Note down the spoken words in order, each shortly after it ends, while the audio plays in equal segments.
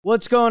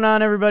What's going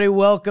on, everybody?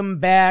 Welcome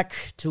back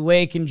to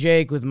Wake and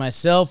Jake with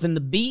myself and the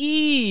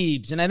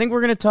Beebs. And I think we're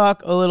going to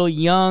talk a little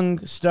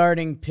young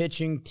starting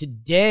pitching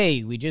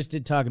today. We just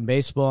did Talking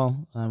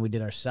Baseball. We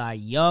did our Cy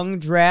Young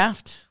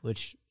draft,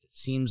 which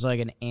seems like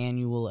an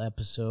annual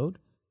episode.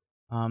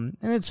 And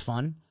it's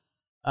fun.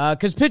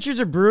 Because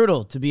pitchers are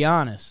brutal, to be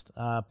honest.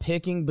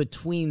 Picking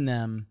between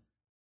them,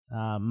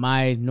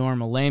 my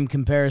normal lame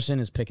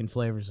comparison is picking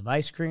flavors of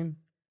ice cream.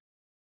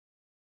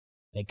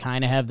 They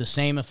kind of have the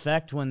same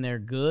effect when they're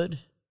good,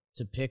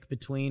 to pick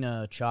between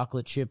a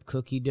chocolate chip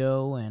cookie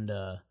dough and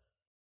a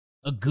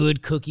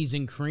good cookies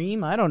and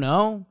cream. I don't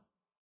know.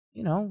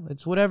 You know,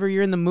 it's whatever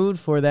you're in the mood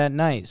for that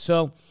night.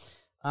 So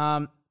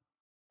I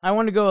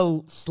want to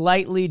go a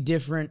slightly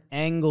different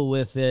angle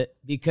with it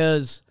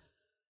because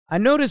I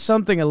noticed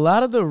something. A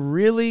lot of the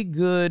really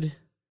good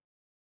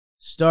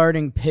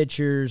starting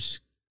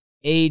pitchers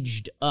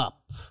aged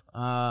up.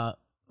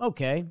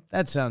 Okay,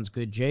 that sounds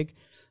good, Jake.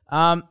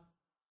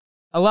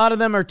 A lot of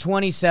them are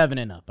 27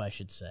 and up, I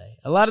should say.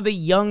 A lot of the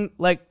young,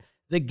 like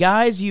the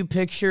guys you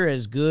picture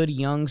as good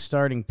young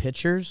starting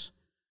pitchers,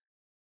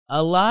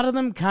 a lot of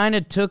them kind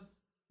of took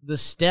the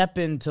step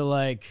into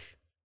like,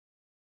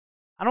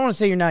 I don't want to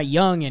say you're not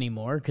young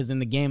anymore, because in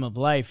the game of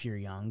life you're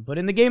young, but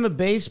in the game of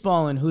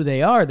baseball and who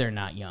they are, they're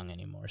not young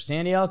anymore.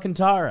 Sandy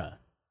Alcantara.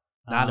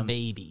 Not a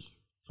baby.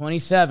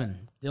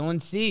 27. Dylan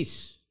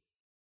Cease,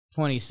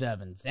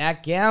 27.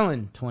 Zach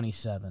Gallen,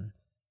 27.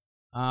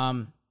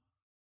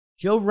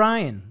 Joe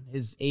Ryan,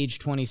 his age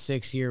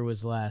 26 year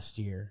was last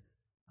year.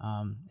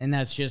 And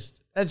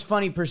that's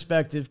funny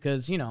perspective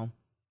because, you know,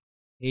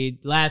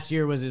 last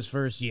year was his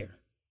first year.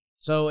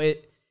 So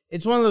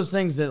it's one of those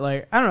things that,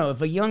 like, I don't know,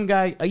 if a young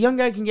guy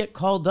can get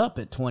called up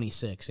at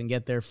 26 and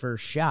get their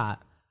first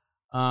shot,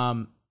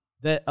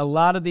 that a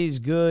lot of these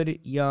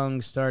good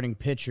young starting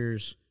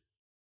pitchers,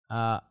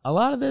 a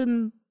lot of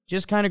them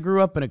just kind of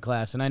grew up in a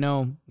class. And I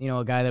know, you know,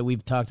 a guy that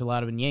we've talked a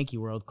lot of in Yankee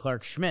world,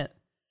 Clark Schmidt,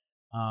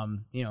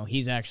 you know,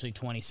 he's actually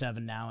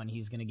 27 now, and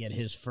he's going to get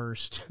his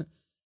first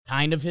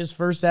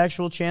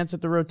actual chance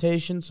at the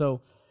rotation. So,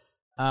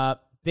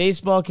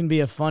 baseball can be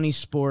a funny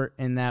sport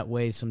in that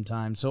way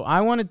sometimes. So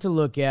I wanted to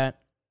look at,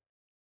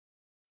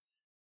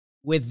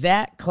 with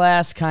that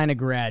class kind of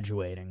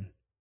graduating,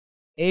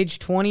 age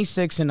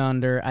 26 and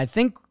under, I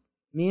think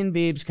me and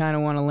Beebs kind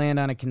of want to land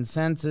on a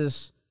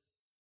consensus.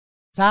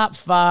 Top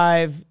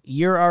 5,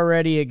 you're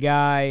already a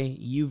guy,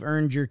 you've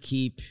earned your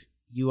keep,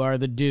 you are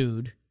the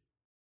dude.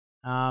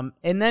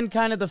 And then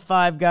kind of the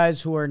 5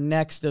 guys who are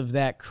next of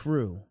that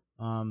crew.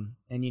 And,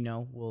 you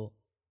know,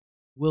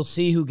 we'll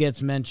see who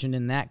gets mentioned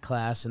in that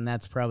class, and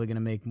that's probably going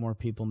to make more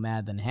people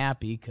mad than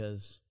happy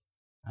because,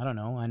 I don't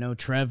know, I know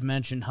Trev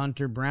mentioned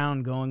Hunter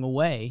Brown going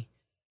away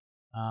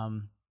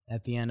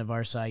at the end of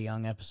our Cy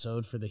Young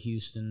episode for the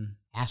Houston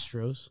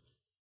Astros.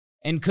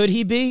 And could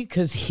he be?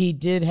 Because he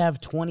did have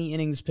 20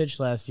 innings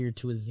pitched last year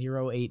to a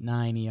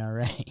 0.89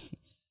 ERA.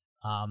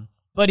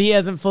 But he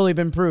hasn't fully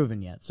been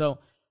proven yet. So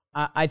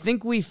I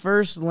think we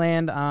first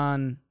land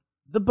on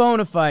the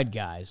bona fide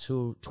guys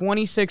who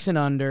 26 and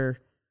under.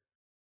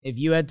 If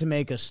you had to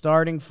make a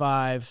starting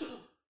 5,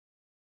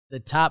 the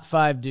top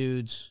 5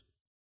 dudes,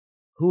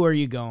 who are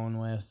you going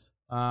with?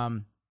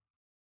 And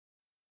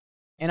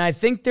I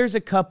think there's a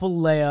couple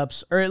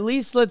layups, or at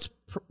least let's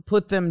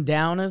put them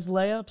down as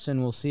layups,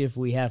 and we'll see if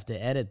we have to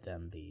edit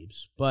them,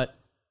 Beebs. But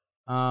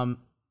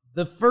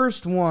the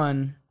first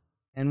one,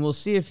 and we'll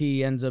see if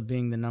he ends up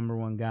being the number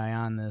 1 guy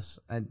on this.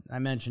 I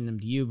mentioned him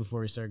to you before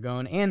we start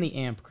going, and the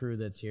AMP crew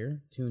that's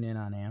here. Tune in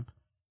on AMP.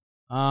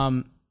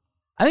 I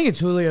think it's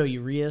Julio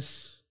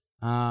Urias.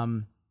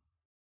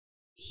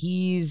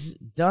 He's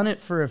done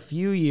it for a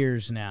few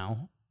years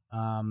now.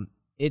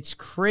 It's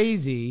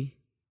crazy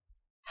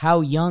how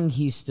young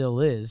he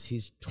still is.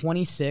 He's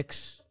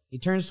 26. He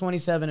turns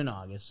 27 in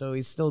August, so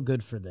he's still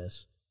good for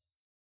this.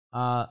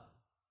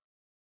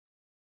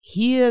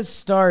 He has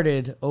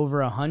started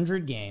over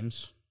 100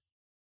 games.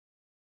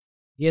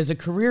 He has a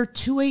career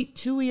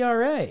 2.82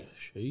 ERA.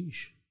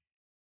 Sheesh.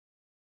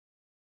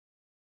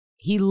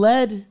 He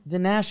led the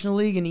National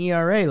League in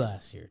ERA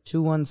last year,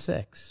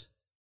 2.16.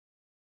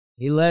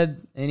 He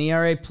led an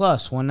ERA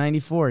plus,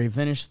 1.94. He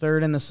finished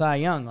 3rd in the Cy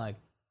Young. Like,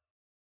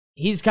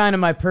 he's kind of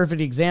my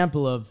perfect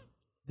example of,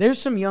 there's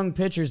some young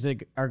pitchers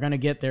that are going to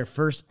get their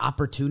first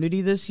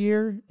opportunity this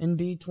year and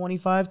be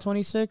 25,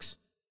 26.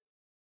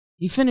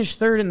 He finished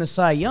 3rd in the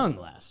Cy Young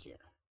last year.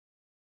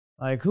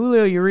 Like,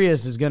 Julio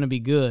Urias is going to be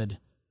good.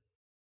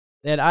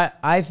 That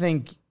I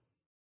think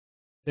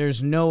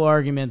there's no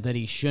argument that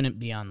he shouldn't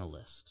be on the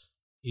list.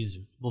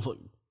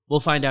 We'll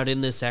find out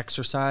in this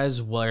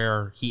exercise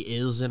where he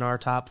is in our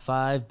top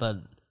 5, but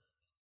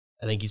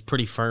I think he's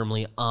pretty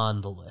firmly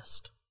on the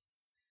list.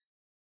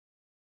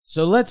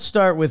 So let's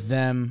start with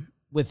him.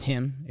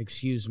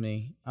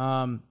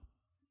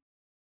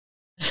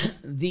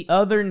 The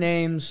other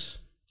names.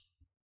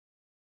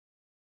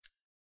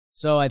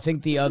 So I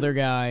think the other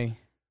guy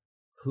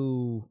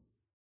who,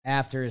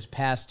 after his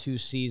past 2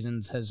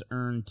 seasons, has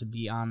earned to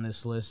be on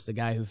this list, the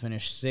guy who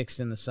finished 6th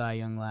in the Cy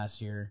Young last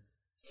year,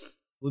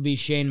 would be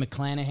Shane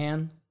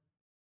McClanahan.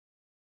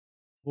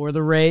 for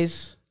the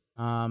Rays.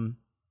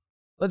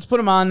 Let's put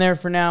him on there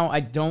for now. I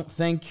don't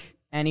think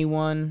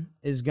anyone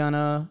is going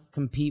to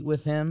compete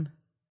with him.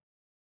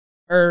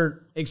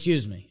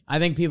 Excuse me. I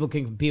think people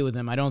can compete with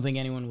him. I don't think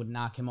anyone would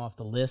knock him off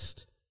the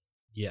list.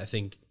 Yeah, I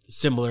think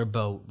similar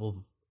boat.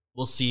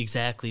 We'll see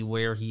exactly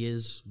where he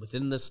is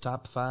within this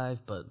top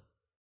 5, but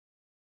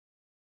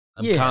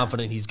I'm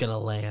confident he's going to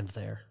land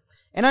there.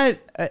 And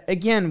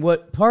again,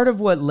 part of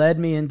what led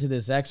me into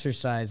this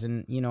exercise,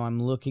 and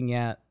I'm looking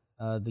at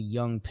the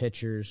young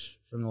pitchers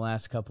from the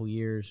last couple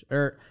years.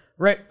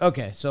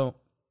 So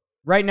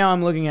right now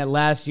I'm looking at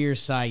last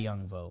year's Cy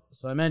Young vote.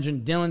 So I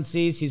mentioned Dylan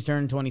Cease, he's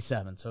turning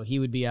 27, so he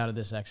would be out of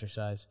this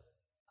exercise.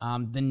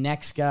 The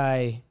next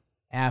guy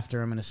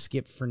after I'm going to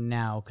skip for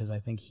now because I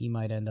think he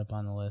might end up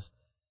on the list.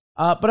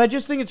 But I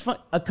just think it's fun.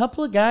 A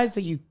couple of guys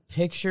that you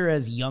picture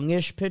as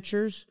youngish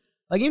pitchers,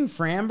 like in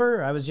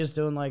Framber, I was just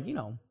doing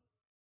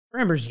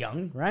Framber's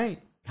young,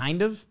 right?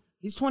 Kind of.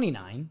 He's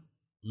 29.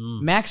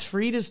 Max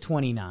Fried is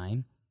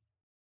 29.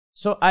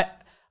 So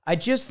I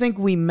just think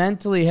we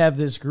mentally have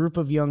this group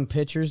of young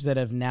pitchers that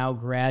have now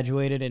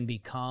graduated and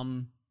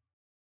become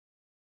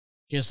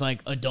just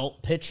like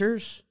adult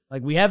pitchers.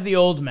 Like we have the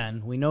old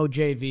men. We know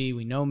JV.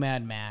 We know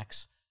Mad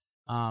Max.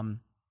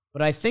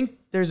 But I think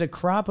there's a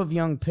crop of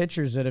young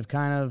pitchers that have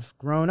kind of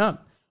grown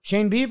up.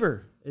 Shane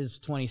Bieber is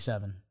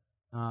 27.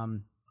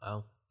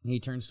 Wow. He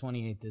turns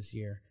 28 this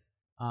year.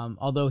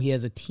 Although he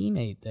has a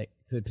teammate that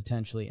could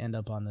potentially end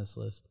up on this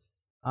list.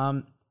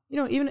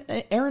 Even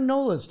Aaron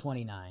Nola's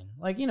 29.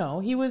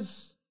 He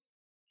was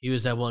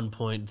at one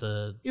point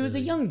he was a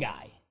young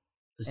guy.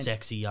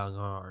 Sexy young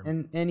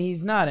arm. And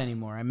he's not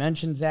anymore. I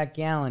mentioned Zach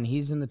Gallen.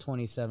 He's in the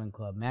 27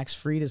 club. Max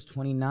Fried is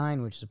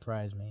 29, which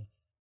surprised me.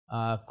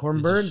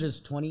 Corbin Burns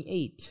is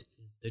 28.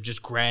 They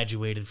just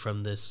graduated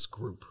from this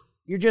group.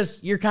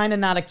 You're kind of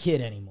not a kid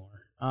anymore.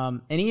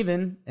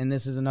 And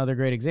this is another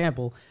great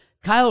example,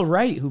 Kyle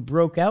Wright, who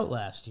broke out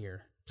last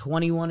year,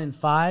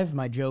 21-5.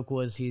 My joke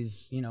was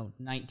he's,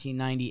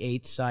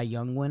 1998 Cy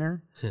Young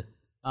winner.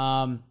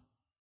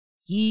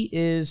 He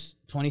is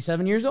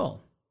 27 years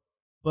old,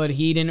 but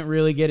he didn't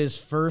really get his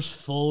first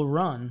full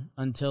run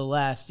until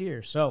last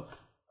year. So,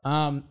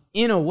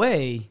 in a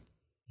way,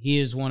 he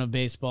is one of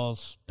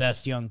baseball's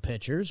best young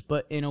pitchers,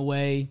 but in a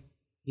way,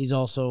 he's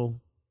also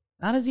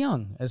not as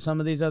young as some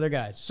of these other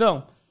guys.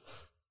 So,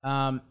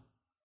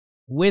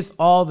 with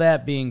all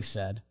that being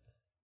said,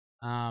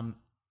 I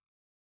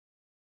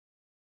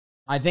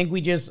think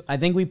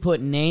we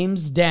put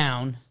names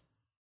down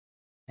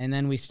and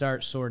then we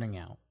start sorting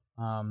out.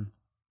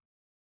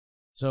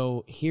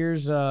 So here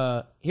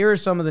are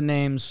some of the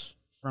names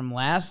from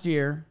last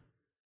year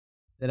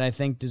that I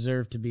think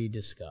deserve to be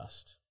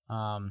discussed.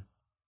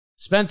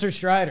 Spencer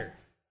Strider.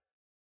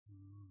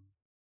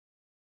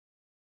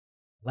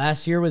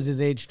 Last year was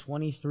his age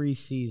 23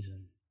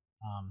 season.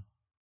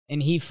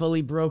 And he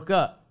fully broke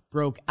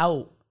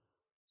out.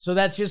 So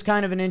that's just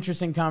kind of an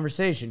interesting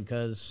conversation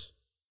because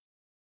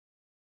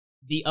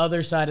the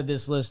other side of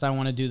this list, I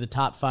want to do the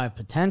top 5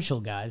 potential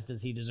guys.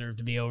 Does he deserve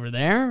to be over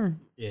there?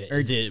 Yeah, or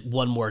is it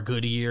one more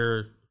good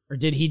year? Or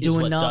did he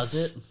do enough? Does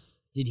it?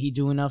 Did he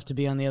do enough to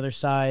be on the other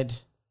side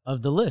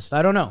of the list?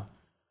 I don't know.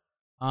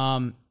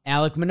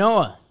 Alek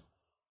Manoah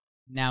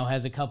now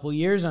has a couple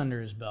years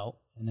under his belt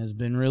and has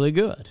been really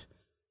good.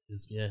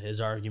 His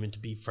argument to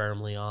be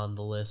firmly on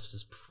the list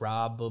is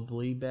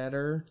probably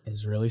better.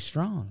 Is really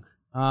strong.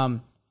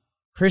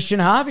 Christian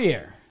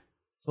Javier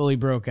fully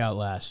broke out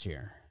last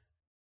year.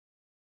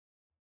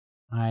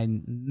 I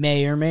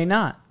may or may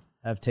not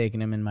have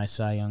taken him in my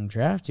Cy Young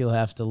draft. You'll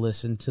have to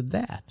listen to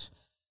that.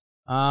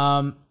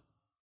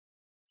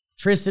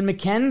 Tristan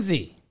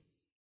McKenzie,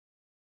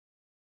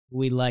 who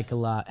we like a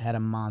lot, had a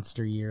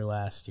monster year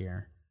last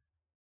year.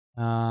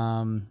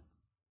 Let's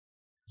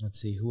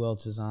see, who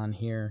else is on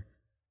here?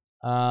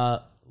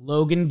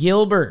 Logan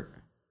Gilbert.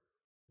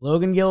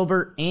 Logan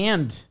Gilbert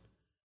and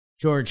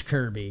George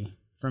Kirby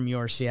from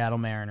your Seattle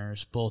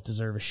Mariners both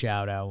deserve a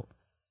shout out.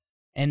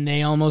 And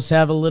they almost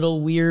have a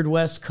little weird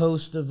West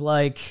Coast of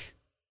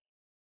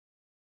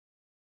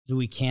do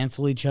we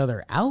cancel each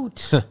other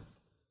out?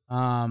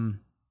 I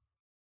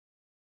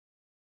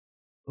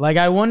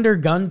wonder,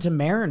 gun to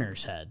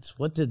Mariners heads,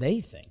 what do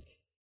they think?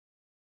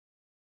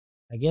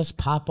 I guess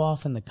pop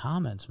off in the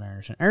comments,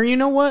 Mariners. Or you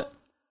know what?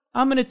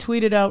 I'm going to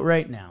tweet it out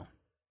right now.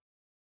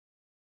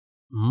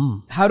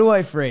 How do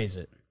I phrase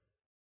it?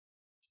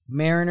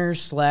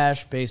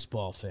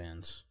 Mariners/baseball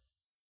fans.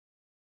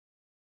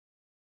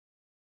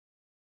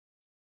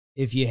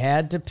 If you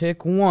had to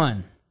pick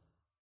one,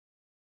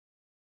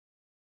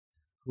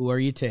 who are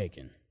you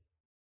taking?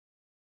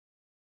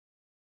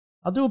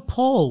 I'll do a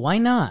poll. Why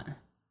not?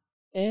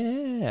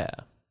 Yeah.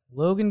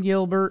 Logan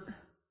Gilbert,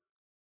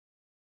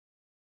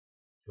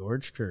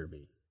 George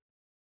Kirby.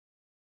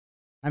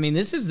 I mean,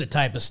 this is the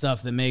type of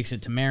stuff that makes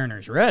it to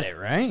Mariners Reddit,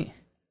 right?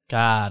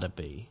 Gotta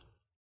be.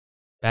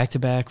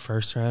 Back-to-back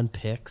first-round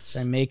picks.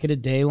 Should I make it a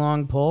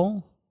day-long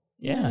poll?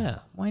 Yeah.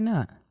 Why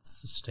not?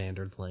 It's the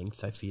standard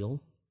length, I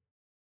feel.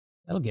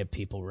 That'll get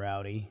people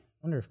rowdy. I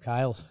wonder if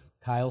Kyle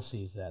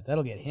sees that.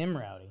 That'll get him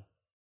rowdy.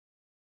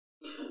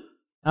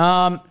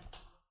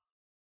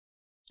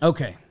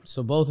 Okay,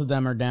 so both of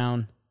them are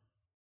down.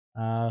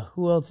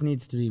 Who else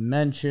needs to be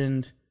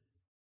mentioned?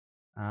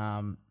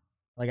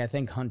 I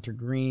think Hunter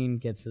Green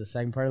gets to the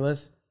second part of the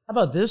list. How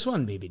about this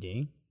one,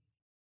 BBD?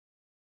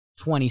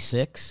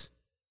 26,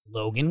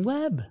 Logan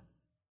Webb.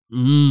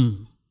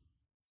 Logan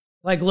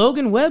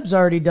Webb's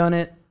already done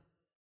it.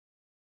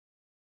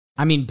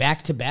 I mean,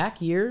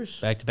 back-to-back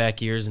years.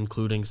 Back-to-back years,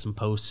 including some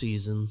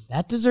postseason.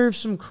 That deserves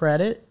some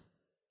credit.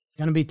 It's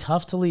going to be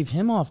tough to leave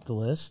him off the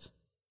list.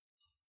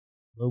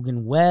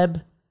 Logan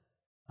Webb.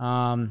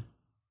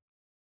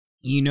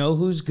 You know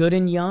who's good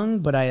and young,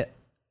 but I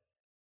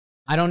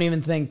don't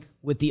even think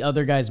with the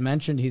other guys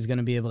mentioned he's going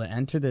to be able to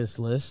enter this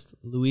list.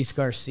 Luis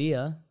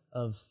Garcia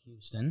of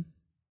Houston.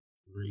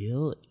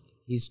 Really?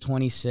 He's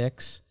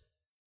 26.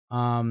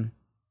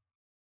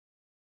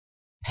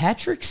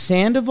 Patrick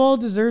Sandoval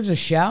deserves a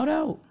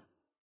shout-out.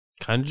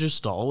 Kind of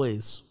just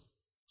always.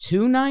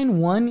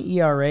 2.91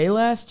 ERA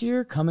last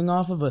year, coming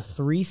off of a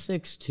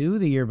 3.62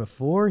 the year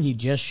before. He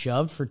just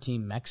shoved for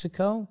Team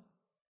Mexico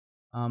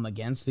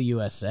against the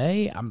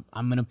USA. I'm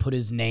going to put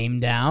his name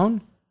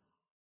down.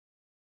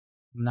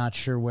 I'm not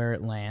sure where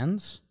it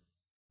lands.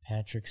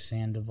 Patrick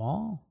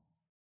Sandoval.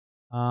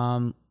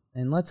 And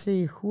let's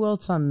see who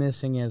else I'm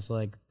missing as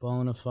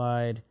bona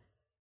fide.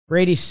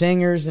 Brady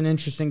Singer's an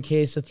interesting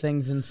case of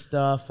things and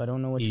stuff. I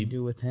don't know what you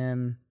do with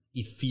him.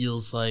 He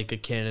feels like a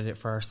candidate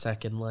for our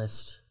second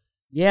list.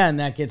 Yeah, and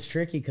that gets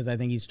tricky because I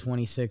think he's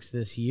 26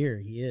 this year.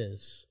 He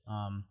is.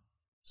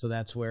 So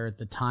that's where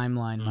the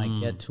timeline might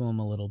get to him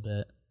a little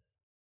bit.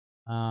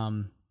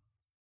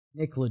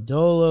 Nick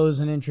Lodolo's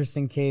an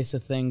interesting case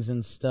of things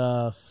and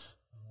stuff.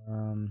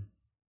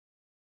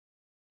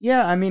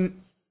 Yeah, I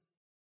mean,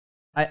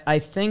 I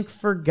think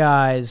for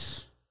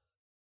guys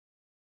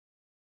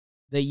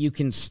that you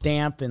can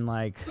stamp and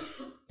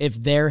if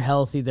they're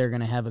healthy, they're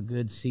going to have a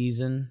good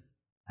season.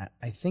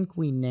 I think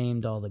we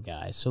named all the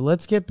guys. So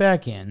let's get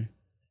back in.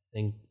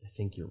 I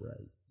think you're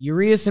right.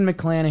 Urias and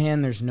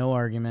McClanahan, there's no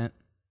argument.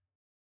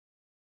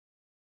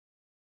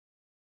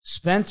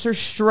 Spencer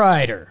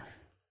Strider.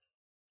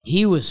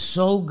 He was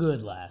so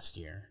good last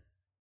year.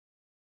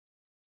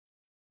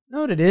 You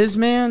know what it is,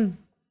 man?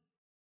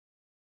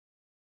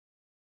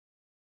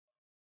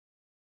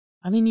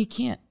 I mean, you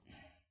can't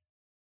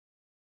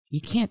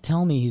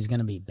tell me he's going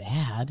to be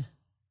bad.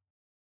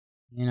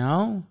 You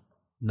know?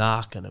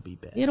 Not going to be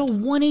bad. He had a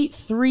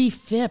 1.83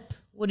 FIP.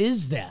 What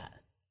is that?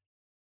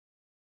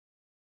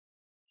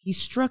 He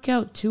struck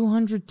out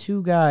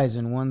 202 guys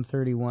in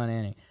 131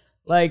 innings.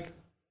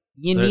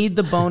 You need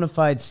the bona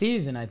fide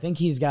season. I think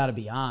he's got to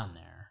be on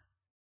there.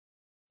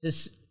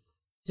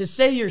 To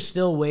say you're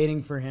still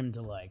waiting for him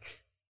to,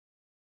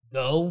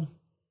 go,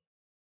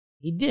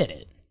 he did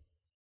it.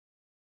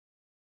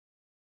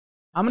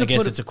 I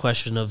guess it's a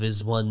question of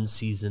is one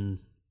season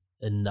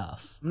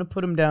enough? I'm going to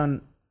put him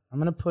down. I'm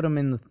going to put him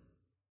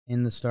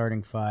in the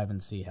starting five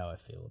and see how I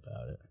feel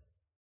about it.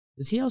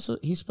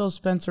 He spells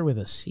Spencer with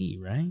a C,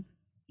 right?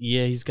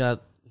 Yeah, he's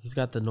got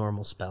the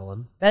normal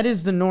spelling. That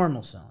is the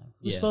normal spelling.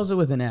 Who spells it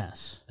with an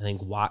S? I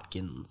think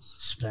Watkins.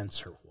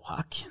 Spencer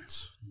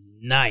Watkins.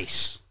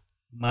 Nice.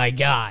 My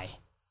guy.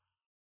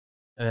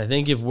 And I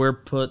think if we're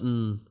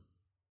putting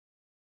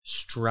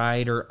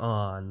Strider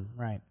on,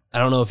 right. I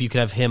don't know if you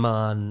could have him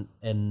on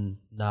and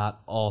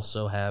not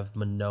also have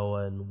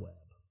Manoah and Webb.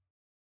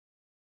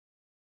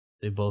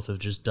 They both have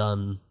just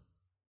done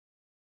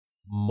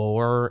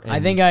more. And I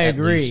think I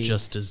agree. Least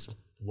just as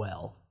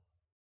well.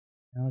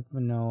 Alek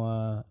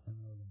Manoah.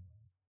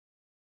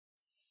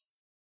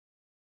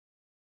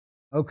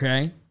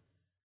 Okay.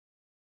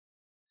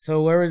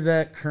 So where would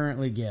that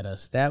currently get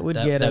us? That would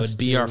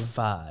be our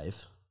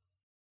 5.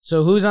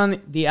 So who's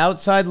on the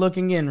outside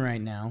looking in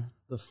right now?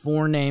 The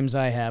 4 names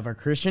I have are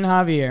Christian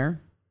Javier,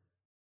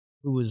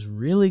 who was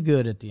really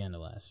good at the end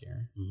of last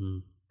year. Mm-hmm.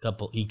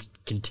 He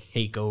can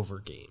take over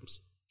games.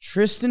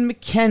 Tristan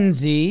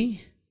McKenzie,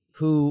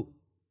 who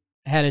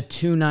had a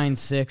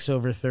 2.96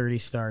 over 30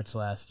 starts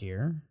last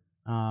year.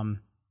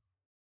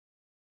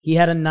 He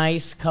had a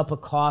nice cup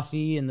of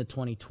coffee in the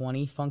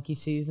 2020 funky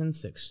season,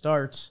 6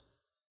 starts.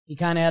 He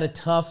kind of had a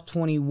tough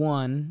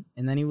 21,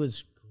 and then he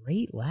was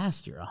great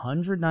last year,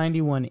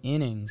 191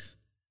 innings.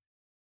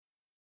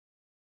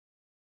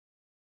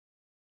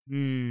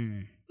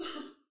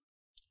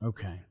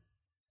 Okay.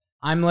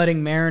 I'm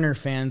letting Mariner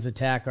fans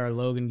attack our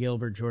Logan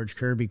Gilbert, George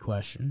Kirby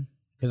question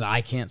because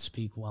I can't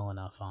speak well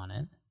enough on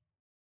it.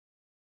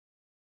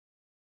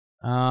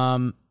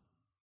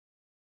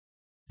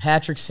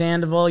 Patrick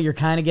Sandoval, you're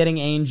kind of getting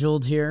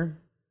angeled here.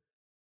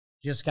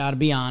 Just got to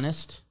be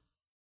honest.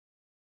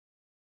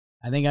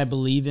 I think I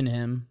believe in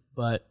him,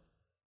 but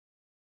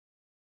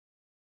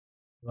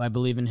do I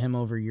believe in him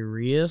over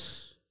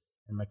Urias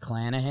or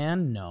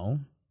McClanahan?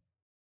 No.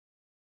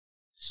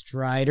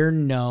 Strider,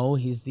 no.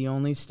 He's the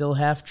only still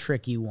half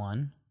tricky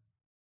one.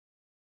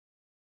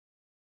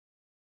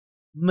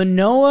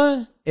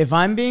 Manoah, if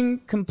I'm being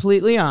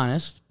completely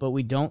honest, but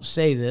we don't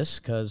say this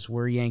because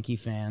we're Yankee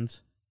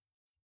fans,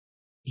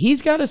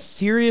 he's got a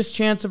serious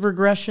chance of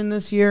regression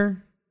this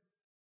year.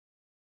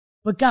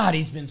 But God,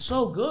 he's been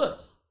so good.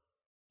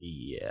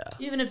 Yeah.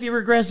 Even if he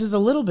regresses a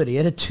little bit, he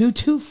had a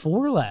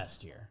 2.24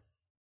 last year.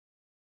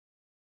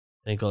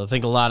 I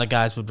think a lot of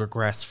guys would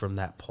regress from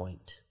that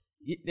point.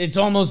 It's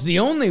almost the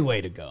only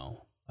way to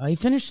go. He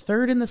finished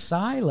third in the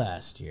Cy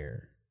last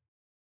year.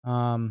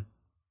 And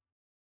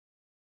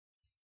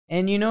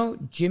you know,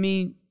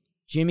 Jimmy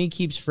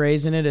keeps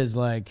phrasing it as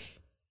like,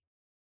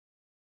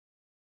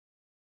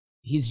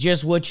 he's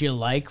just what you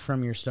like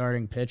from your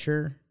starting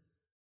pitcher.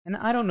 And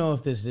I don't know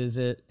if this is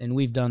it, and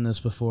we've done this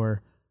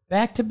before.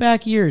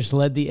 Back-to-back years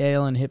led the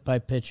AL in hit by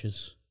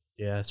pitches.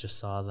 Yeah, I just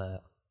saw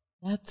that.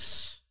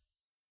 That's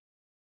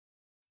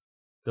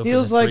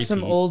feels like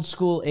some old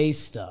school ace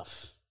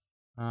stuff.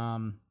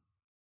 God.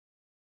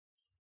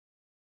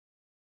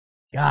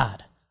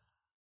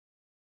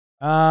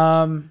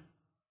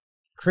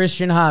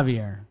 Christian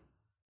Javier.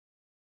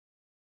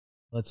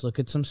 Let's look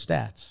at some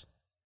stats.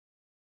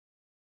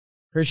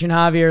 Christian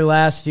Javier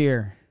last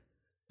year,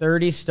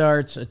 30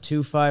 starts, a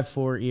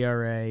 2.54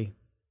 ERA,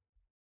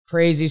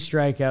 crazy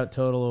strikeout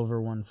total over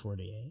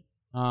 148.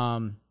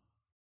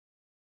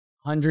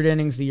 100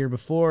 innings the year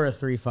before, a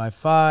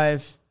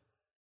 3.55.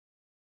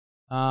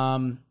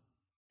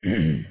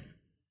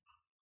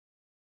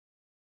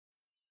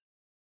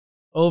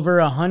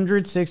 Over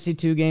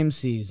 162 game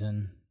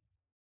season.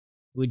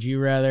 Would you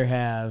rather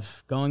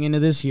have, going into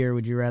this year,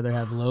 would you rather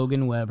have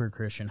Logan Webb or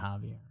Christian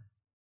Javier?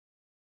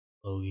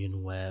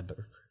 Logan Webb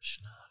or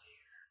Christian Javier?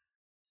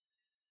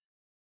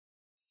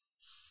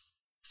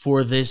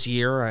 For this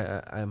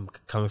year, I'm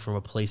coming from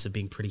a place of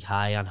being pretty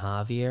high on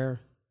Javier.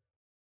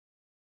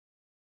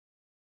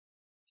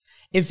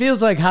 It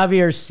feels like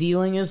Javier's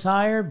ceiling is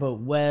higher, but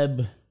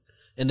Webb...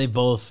 And they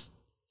both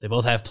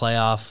have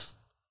playoff,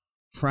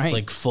 right,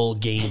 like full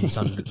games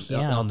on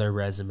yeah. on their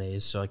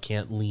resumes, so I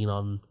can't lean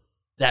on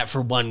that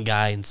for one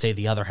guy and say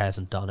the other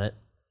hasn't done it.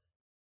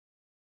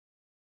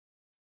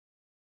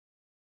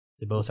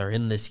 They both are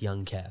in this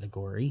young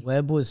category.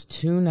 Webb was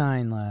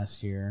 2.9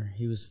 last year.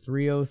 He was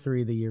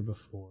 3.03 the year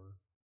before.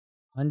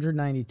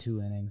 192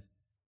 innings.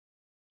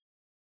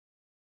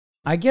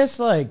 I guess,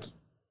 like,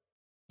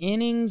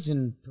 innings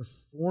and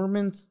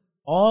performance,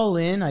 all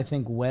in, I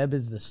think Webb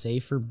is the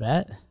safer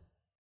bet.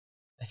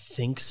 I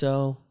think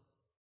so.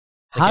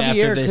 Like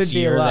Javier after this could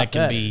year, be a lot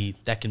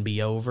that can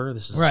be over.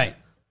 This is right.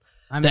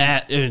 I mean,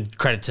 and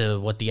credit to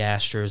what the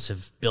Astros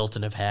have built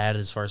and have had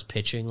as far as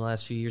pitching the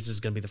last few years. This is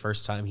going to be the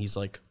first time he's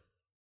like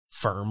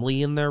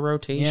firmly in their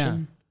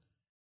rotation.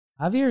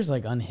 Yeah. Javier's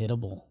like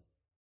unhittable.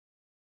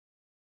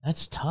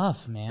 That's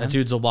tough, man. That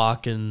dude's a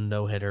walk-in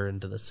no-hitter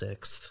into the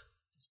 6th.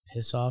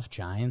 Piss off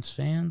Giants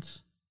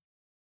fans.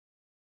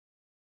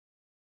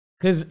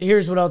 Because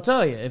here's what I'll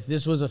tell you. If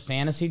this was a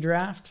fantasy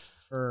draft,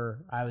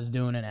 I was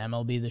doing an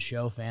MLB The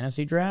Show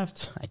fantasy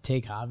draft, I'd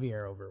take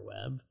Javier over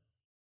Webb.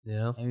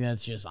 Yeah. I think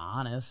that's just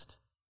honest.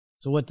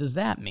 So what does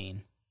that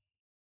mean?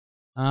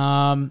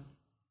 Is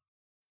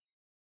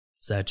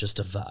that just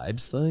a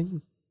vibes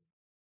thing?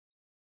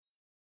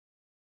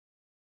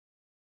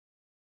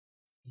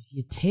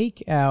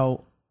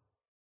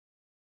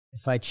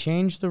 If I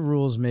change the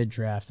rules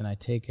mid-draft and I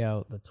take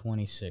out the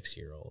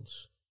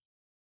 26-year-olds,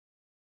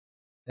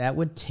 that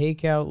would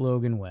take out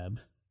Logan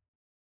Webb.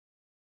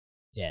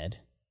 Dead.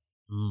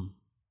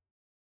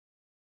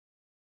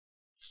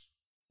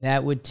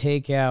 That would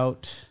take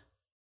out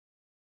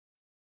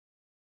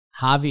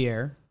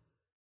Javier.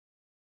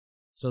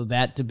 So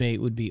that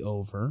debate would be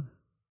over.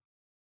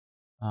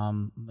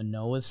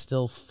 Manoah's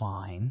still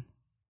fine.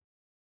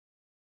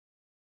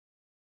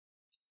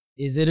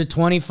 Is it a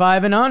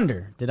 25 and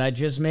under? Did I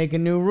just make a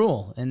new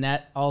rule? And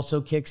that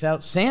also kicks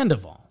out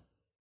Sandoval.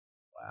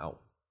 Wow.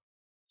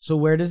 So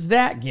where does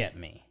that get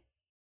me?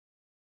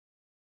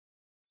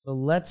 So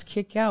let's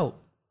kick out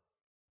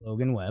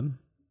Logan Webb.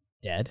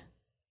 Dead.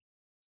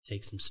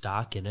 Take some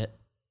stock in it.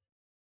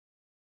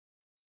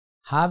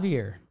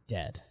 Javier.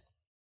 Dead.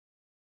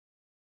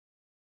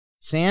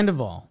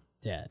 Sandoval.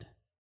 Dead.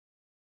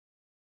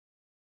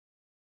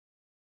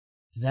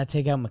 Does that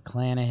take out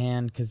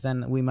McClanahan? Because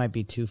then we might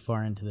be too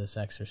far into this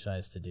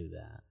exercise to do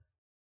that.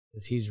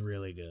 Because he's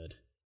really good.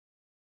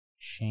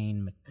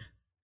 Shane Mc...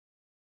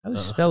 I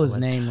always spell his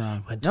name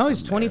wrong. No,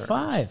 he's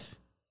 25.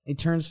 He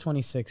turns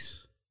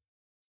 26.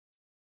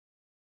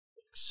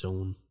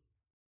 Soon.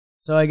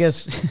 So I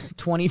guess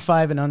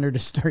 25 and under to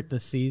start the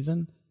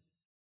season.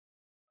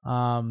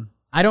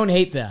 I don't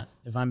hate that,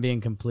 if I'm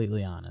being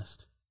completely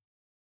honest.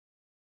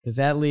 Because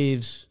that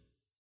leaves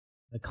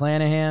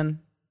McClanahan,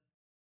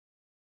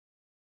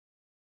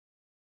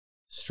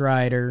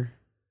 Strider,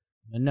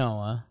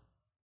 Manoah.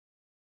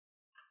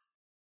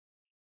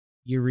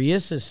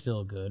 Urias is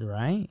still good,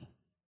 right?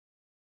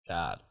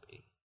 Gotta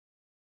be.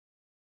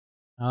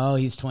 Oh,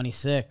 he's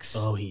 26.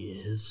 Oh,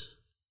 he is.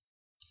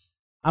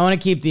 I want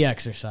to keep the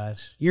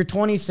exercise. You're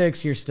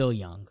 26, you're still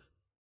young.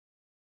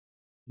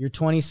 You're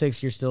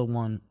 26, you're still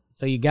one.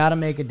 So you got to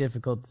make a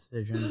difficult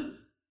decision.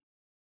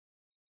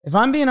 If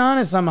I'm being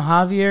honest, I'm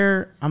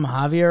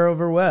Javier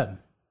over Webb.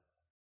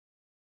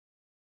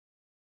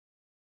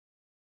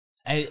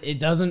 It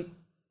doesn't,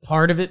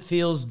 part of it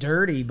feels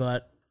dirty,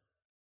 but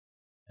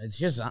It's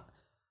just,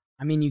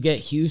 I mean, you get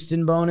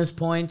Houston bonus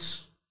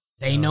points.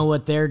 They know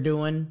what they're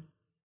doing.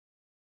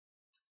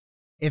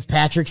 If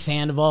Patrick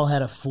Sandoval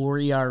had a 4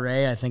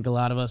 ERA, I think a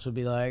lot of us would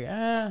be like,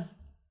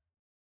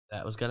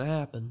 that was going to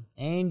happen.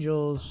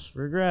 Angels,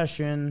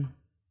 regression.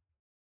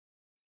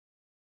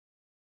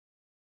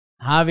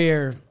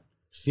 Javier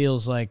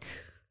feels like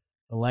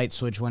the light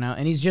switch went out,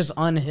 and he's just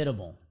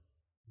unhittable.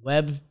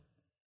 Webb,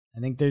 I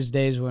think there's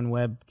days when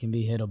Webb can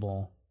be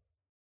hittable.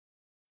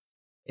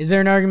 Is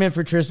there an argument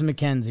for Tristan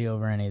McKenzie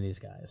over any of these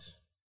guys?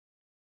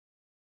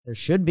 There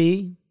should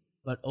be,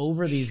 but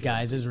over these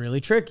guys is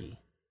really tricky.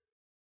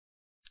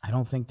 I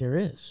don't think there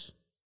is.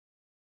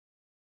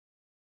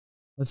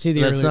 Let's see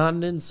the That's not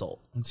an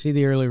insult. Let's see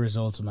the early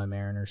results of my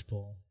Mariners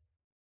poll.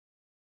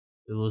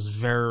 It was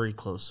very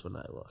close when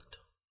I looked.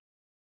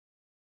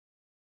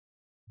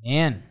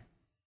 Man.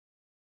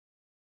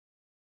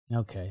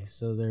 Okay,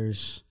 so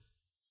there's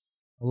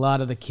a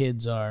lot of the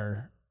kids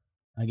are,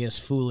 I guess,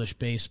 foolish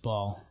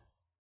baseball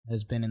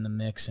has been in the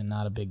mix and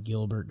not a big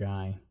Gilbert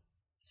guy.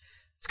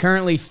 It's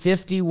currently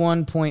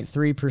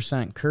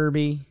 51.3%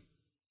 Kirby,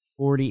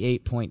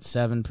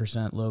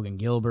 48.7% Logan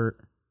Gilbert.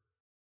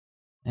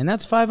 And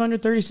that's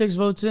 536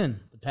 votes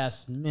in the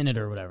past minute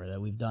or whatever that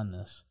we've done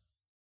this.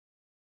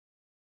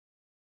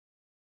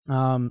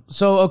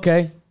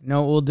 Okay, you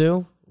know what we'll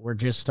do? We're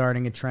just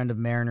starting a trend of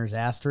Mariners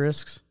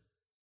asterisks.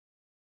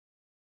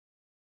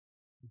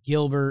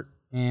 Gilbert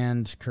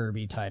and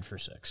Kirby tied for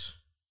 6.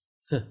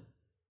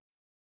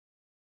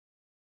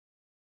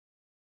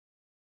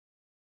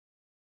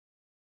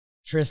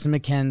 Tristan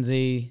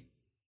McKenzie.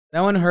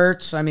 That one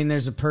hurts. I mean,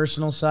 there's a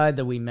personal side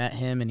that we met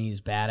him and he's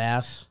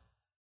badass.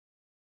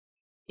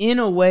 In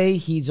a way,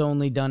 he's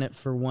only done it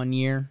for 1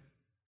 year.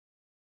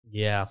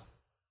 Yeah.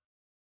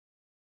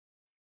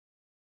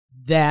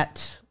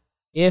 That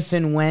if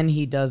and when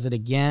he does it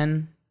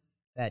again,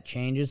 that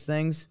changes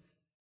things.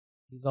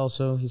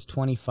 He's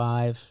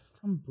 25.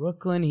 From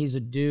Brooklyn, he's a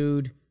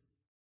dude.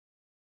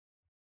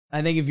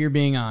 I think if you're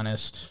being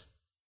honest.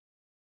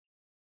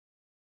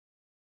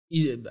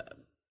 He's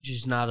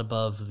just not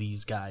above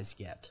these guys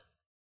yet.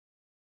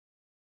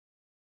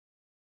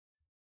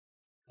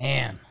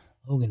 Man,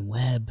 Logan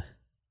Webb.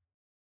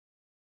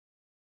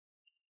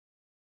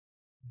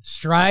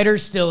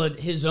 Strider's still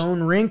his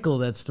own wrinkle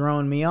that's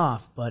throwing me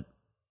off, but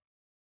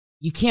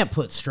you can't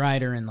put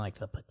Strider in like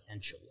the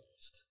potential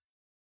list.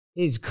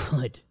 He's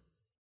good.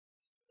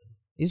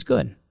 He's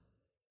good.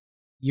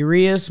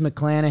 Urias,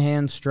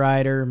 McClanahan,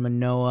 Strider,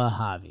 Manoah,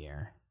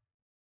 Javier.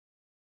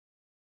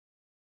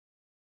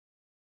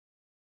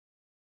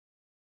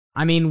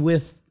 I mean,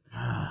 with...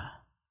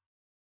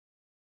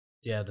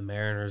 yeah, the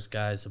Mariners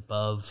guys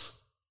above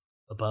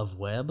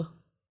Webb.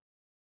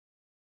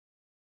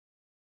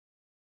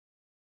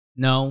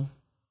 No.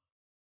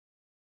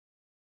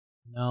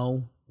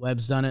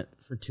 Webb's done it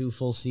for 2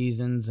 full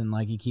seasons, and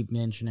like you keep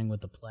mentioning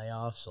with the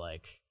playoffs,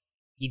 like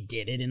he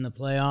did it in the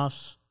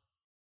playoffs.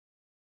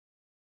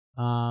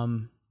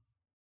 Javier's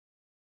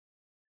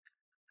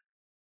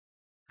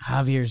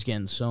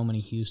getting so many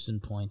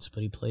Houston points,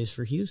 but he plays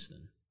for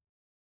Houston.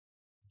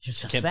 It's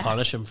just a Can't fact.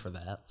 punish him for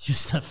that. It's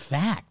just a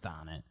fact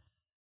on it.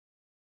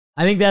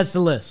 I think that's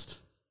the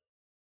list.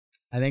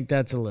 I think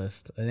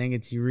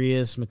it's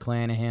Urias,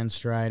 McClanahan,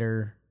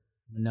 Strider,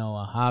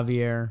 Manoah,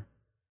 Javier.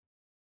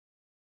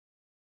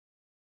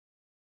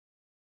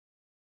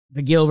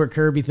 The Gilbert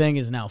Kirby thing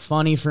is now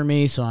funny for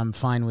me, so I'm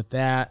fine with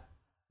that.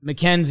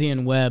 McKenzie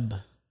and Webb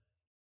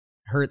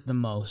hurt the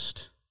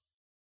most.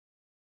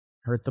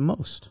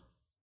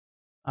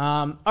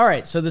 All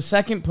right, so the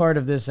second part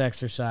of this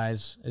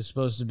exercise is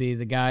supposed to be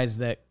the guys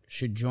that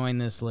should join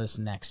this list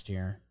next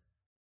year,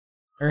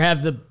 or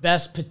have the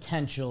best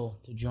potential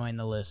to join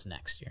the list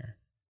next year.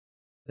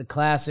 The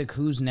classic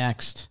Who's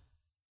Next.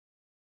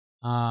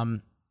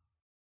 It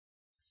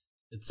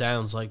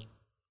sounds like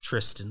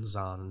Tristan's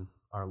on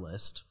our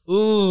list.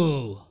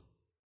 Ooh.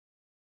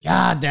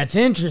 God, that's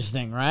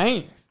interesting,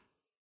 right?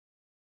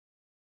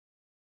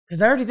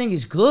 Because I already think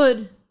he's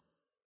good.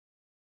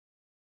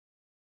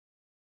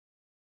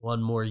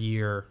 1 more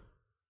year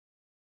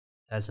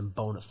as him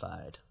bona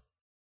fide.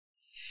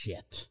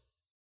 Shit.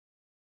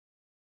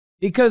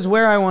 Because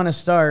where I want to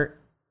start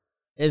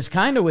is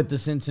kind of with the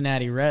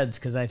Cincinnati Reds,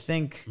 because I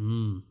think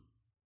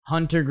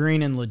Hunter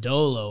Green and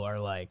Lodolo are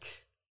like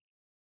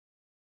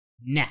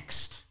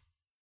next.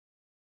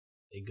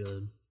 They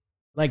good.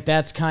 Like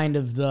that's kind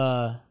of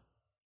the...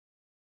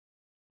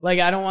 Like,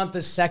 I don't want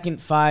the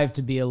second 5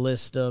 to be a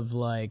list of,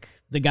 like,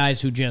 the guys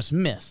who just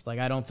missed. Like,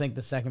 I don't think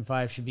the second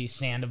 5 should be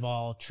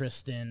Sandoval,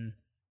 Tristan.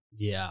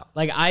 Yeah.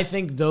 Like, I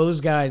think those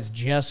guys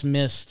just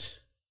missed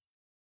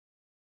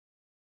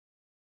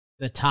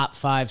the top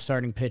 5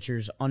 starting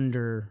pitchers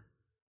under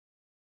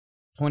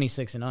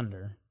 26 and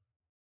under.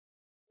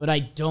 But I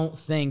don't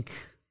think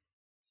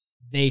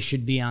they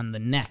should be on the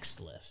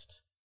next list.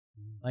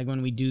 Like,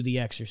 when we do the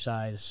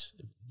exercise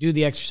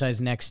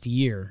next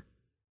year.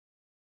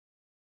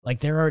 Like,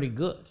 they're already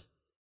good.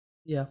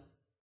 Yeah.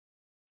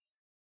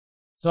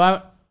 So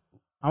I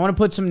want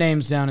to put some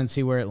names down and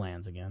see where it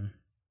lands again.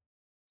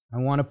 I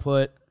want to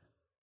put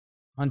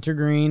Hunter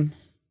Green,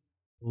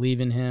 believe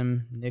in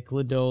him. Nick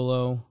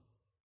Lodolo.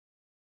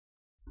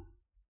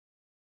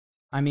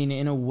 I mean,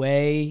 in a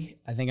way,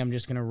 I think I'm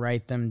just going to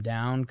write them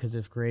down because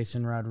if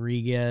Grayson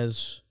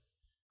Rodriguez...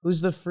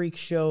 Who's the freak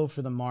show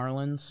for the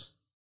Marlins?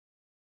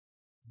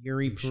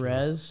 Yuri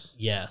Perez?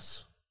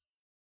 Yes.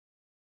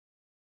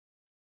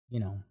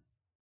 You know,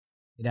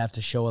 you'd have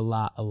to show a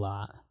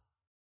lot.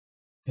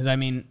 Because, I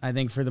mean, I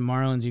think for the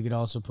Marlins, you could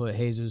also put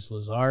Jesus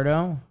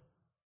Luzardo.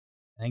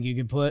 I think you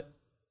could put...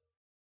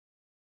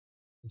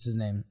 What's his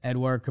name?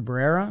 Edward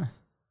Cabrera.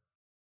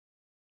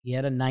 He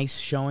had a nice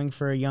showing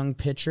for a young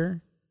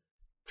pitcher.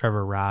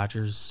 Trevor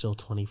Rogers, still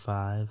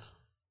 25.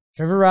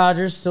 Trevor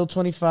Rogers, still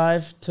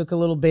 25. Took a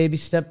little baby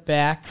step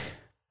back.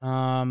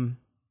 Josiah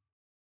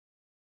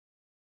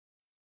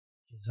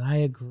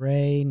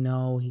Gray,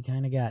 no, he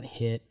kind of got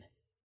hit.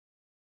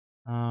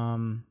 I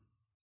don't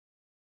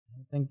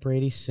think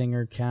Brady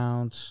Singer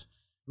counts.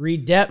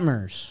 Reed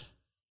Detmers.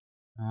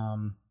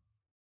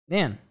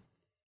 Man,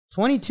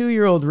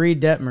 22-year-old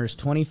Reed Detmers,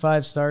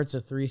 25 starts, a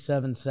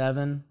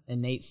 3.77,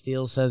 and Nate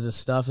Steele says his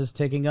stuff is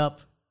ticking up.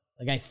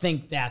 Like, I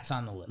think that's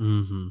on the list.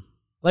 Mm-hmm.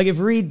 Like, if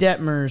Reed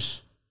Detmers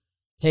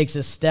takes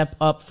a step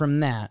up from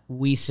that,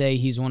 we say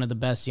he's one of the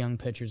best young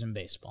pitchers in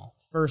baseball.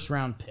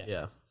 First-round pick.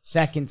 Yeah.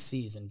 Second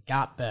season.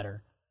 Got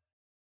better.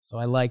 So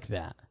I like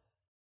that.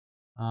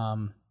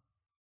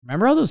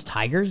 Remember all those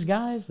Tigers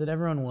guys that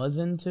everyone was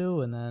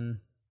into? And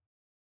then...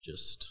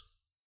 Just...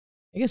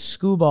 I guess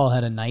Scooball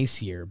had a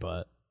nice year,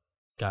 but...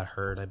 Got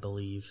hurt, I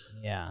believe.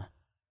 Yeah.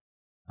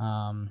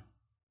 Ian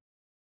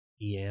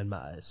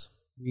Mize.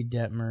 Reed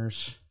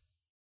Detmers.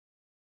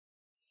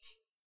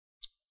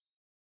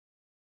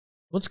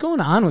 What's going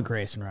on with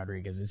Grayson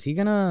Rodriguez? Is he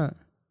gonna...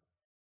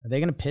 Are they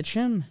gonna pitch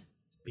him?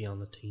 Be on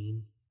the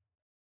team.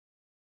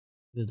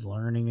 Good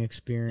learning I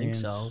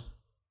experience. think so.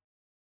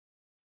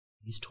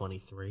 He's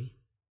 23.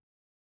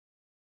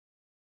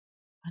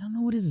 I don't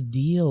know what his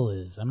deal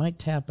is. I might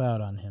tap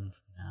out on him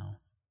for now.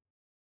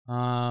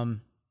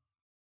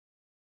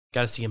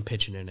 Got to see him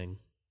pitch an inning.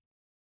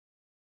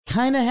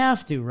 Kind of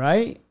have to,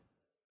 right?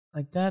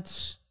 Like that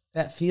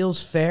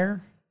feels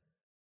fair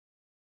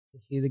to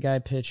see the guy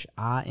pitch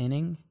a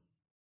inning.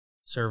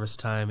 Service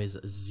time is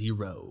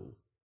 0.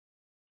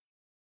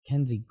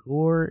 Kenzie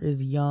Gore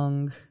is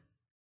young.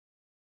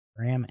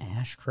 Graham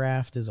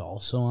Ashcraft is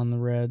also on the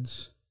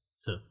Reds.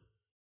 Huh.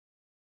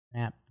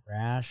 Matt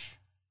Brash.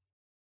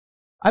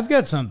 I've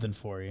got something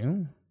for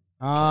you.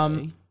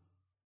 Okay.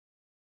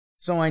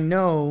 So I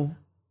know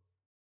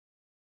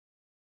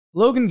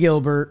Logan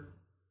Gilbert,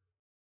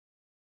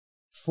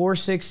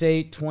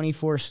 4.68,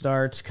 24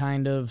 starts,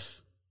 kind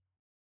of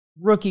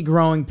rookie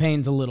growing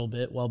pains a little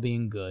bit while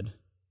being good.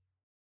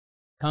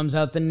 Comes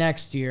out the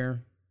next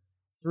year,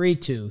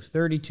 3.2,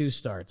 32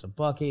 starts,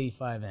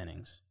 $185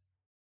 innings.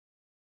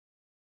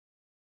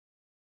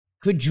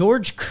 Could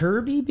George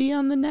Kirby be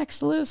on the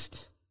next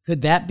list?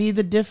 Could that be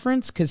the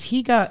difference? Because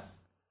he got...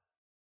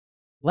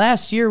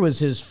 Last year was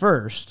his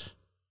first.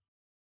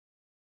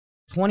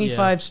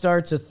 25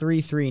 starts, a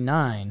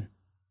 3.39.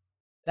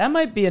 That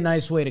might be a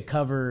nice way to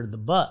cover the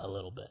butt a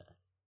little bit.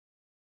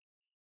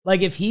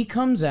 Like, if he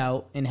comes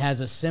out and has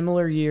a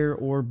similar year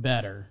or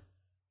better,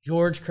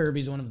 George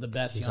Kirby's one of the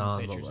best young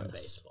pitchers in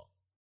baseball.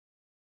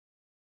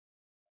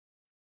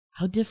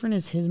 How different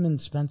is him and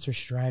Spencer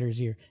Strider's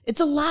year? It's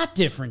a lot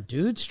different,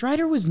 dude.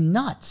 Strider was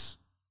nuts.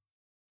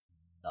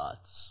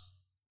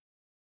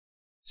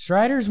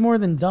 Strider's more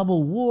than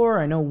double WAR.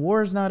 I know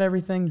WAR's not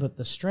everything, but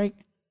the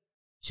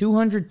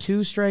 202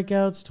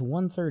 strikeouts to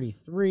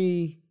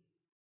 133.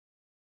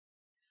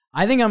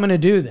 I think I'm going to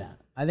do that.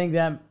 I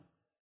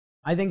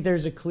think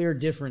there's a clear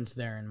difference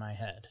there in my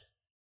head.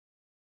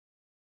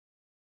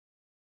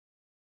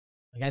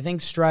 Like, I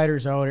think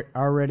Strider's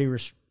already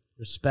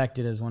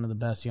respected as one of the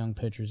best young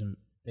pitchers in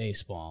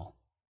baseball.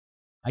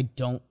 I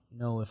don't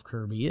know if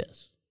Kirby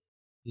is.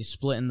 He's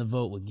splitting the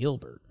vote with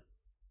Gilbert.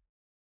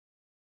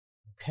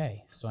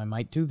 Okay, so I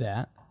might do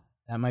that.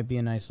 That might be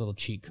a nice little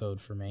cheat code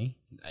for me.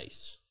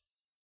 Nice.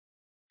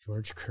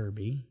 George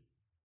Kirby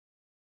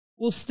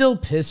will still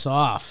piss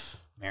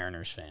off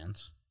Mariners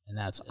fans, and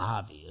that's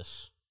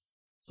obvious.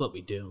 That's what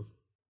we do.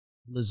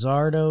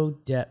 Luzardo,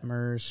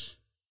 Detmers. Is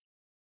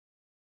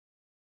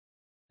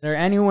there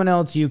anyone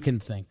else you can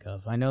think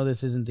of? I know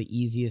this isn't the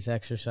easiest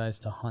exercise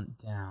to hunt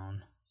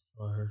down.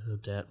 Luzardo,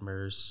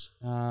 Detmers,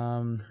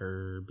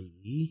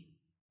 Kirby.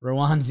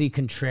 Roansy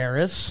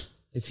Contreras.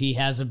 If he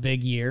has a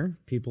big year,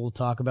 people will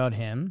talk about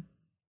him.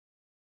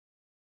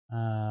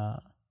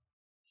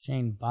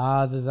 Shane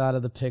Baz is out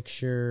of the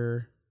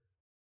picture.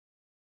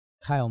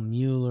 Kyle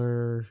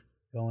Mueller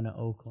going to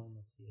Oakland.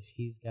 Let's see if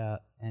he's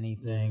got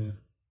anything.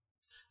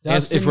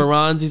 If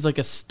Roansy like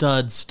a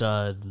stud,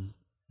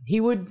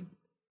 he would.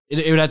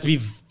 It would have to be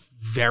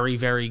very,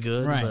 very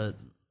good. Right. But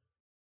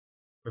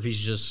if he's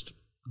just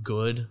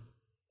good,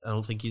 I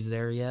don't think he's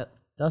there yet.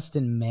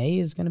 Dustin May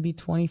is going to be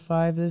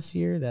 25 this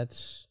year.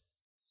 That's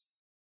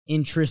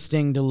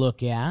interesting to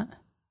look at.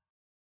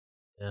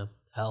 Yeah,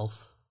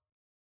 health.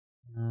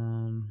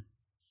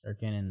 Start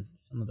getting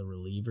some of the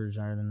relievers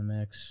aren't in the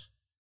mix.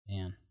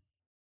 Man,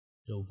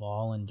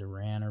 Doval and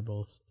Duran are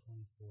both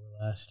 24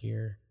 last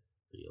year.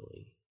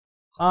 Really?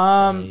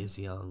 Clase is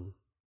Um, young.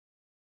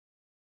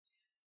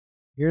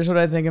 Here's what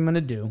I think I'm going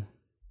to do.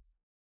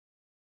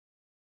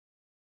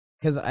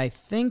 Because I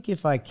think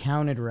if I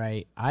counted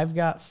right, I've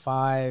got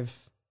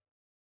 5.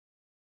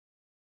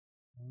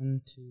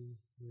 1, 2,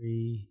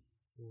 3,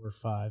 4,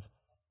 5.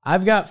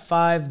 I've got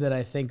 5 that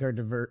I think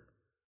are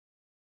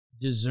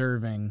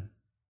deserving.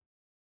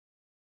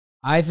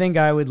 I think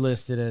I would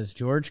list it as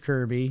George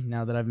Kirby,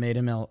 now that I've made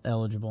him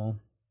eligible.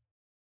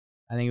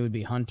 I think it would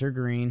be Hunter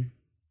Green.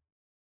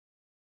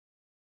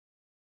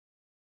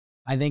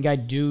 I think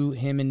I'd do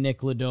him and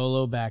Nick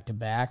Lodolo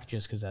back-to-back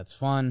just because that's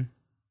fun.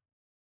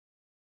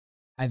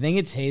 I think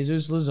it's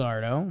Jesus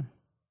Luzardo.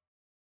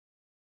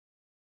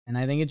 And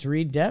I think it's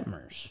Reed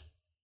Detmers.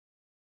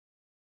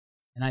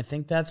 And I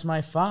think that's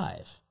my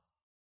 5.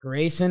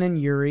 Grayson and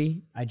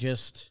Yuri, I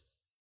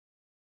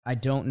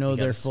don't know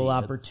their full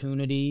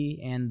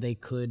opportunity, and they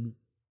could...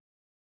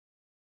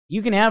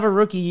 You can have a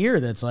rookie year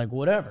that's like,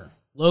 whatever.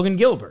 Logan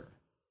Gilbert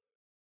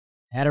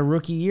had a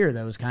rookie year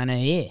that was kind of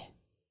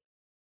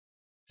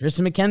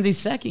Tristan McKenzie's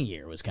second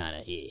year was kind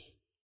of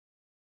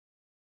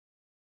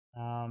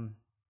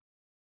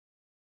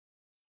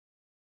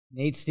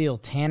Nate Steele,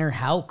 Tanner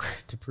Houck,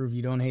 to prove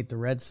you don't hate the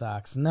Red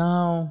Sox.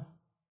 No.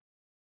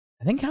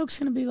 I think Houck's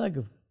going to be like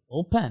a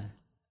bullpen.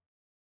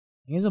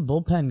 He's a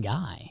bullpen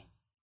guy.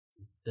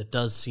 That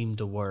does seem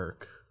to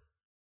work.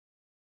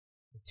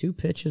 The 2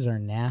 pitches are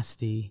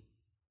nasty.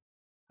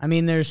 I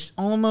mean, there's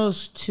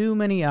almost too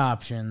many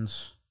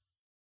options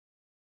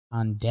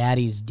on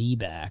Daddy's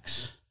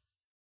D-backs.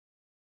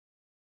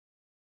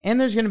 And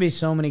there's going to be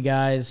so many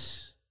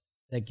guys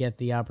that get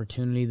the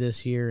opportunity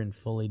this year and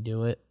fully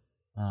do it.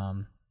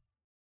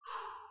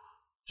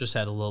 Just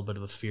had a little bit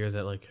of a fear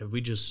that, like, have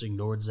we just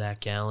ignored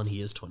Zach Gallen?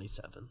 He is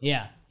 27.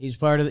 Yeah, he's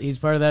part of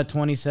that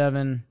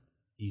 27.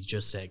 He's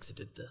just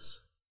exited this.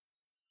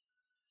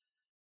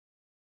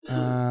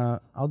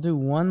 I'll do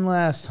one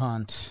last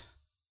hunt.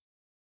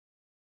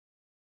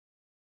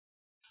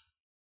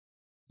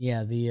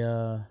 Yeah,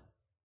 the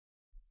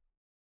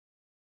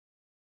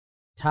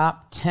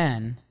top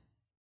 10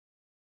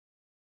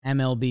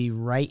 MLB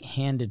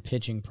right-handed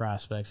pitching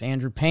prospects.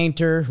 Andrew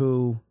Painter,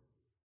 who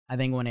I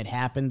think when it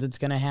happens, it's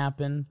going to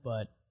happen,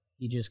 but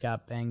he just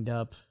got banged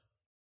up.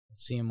 We'll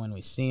see him when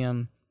we see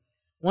him.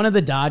 One of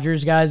the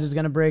Dodgers guys is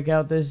going to break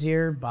out this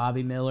year,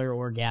 Bobby Miller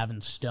or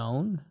Gavin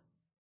Stone,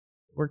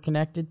 we're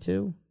connected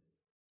to.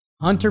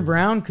 Hunter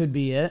Brown could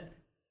be it.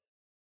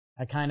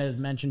 I kind of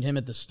mentioned him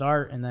at the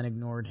start and then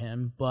ignored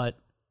him, but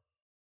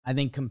I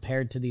think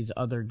compared to these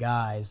other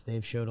guys,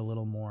 they've showed a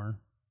little more.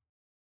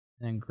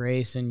 And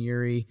Grayson,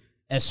 Yuri.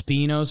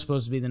 Espino's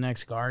supposed to be the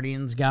next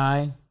Guardians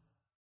guy.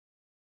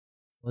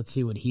 Let's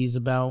see what he's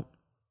about.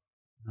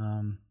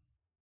 Are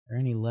there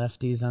any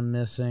lefties I'm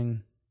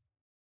missing?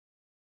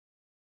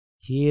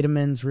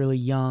 Tiedemann's really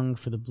young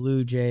for the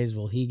Blue Jays.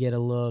 Will he get a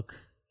look?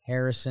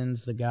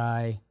 Harrison's the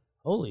guy.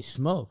 Holy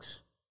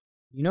smokes.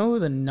 You know who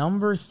the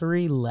number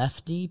 3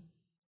 lefty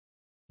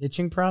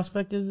pitching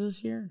prospect is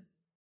this year?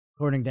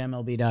 According to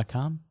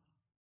MLB.com.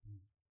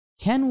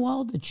 Ken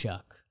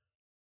Waldichuk.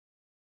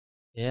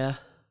 Yeah.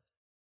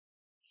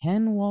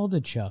 Ken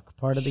Waldichuk,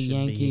 part of the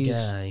Yankees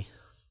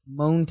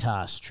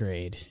Montas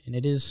trade. And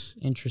it is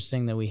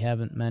interesting that we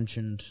haven't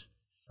mentioned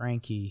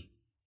Frankie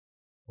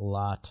a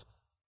lot.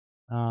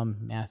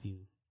 Matthew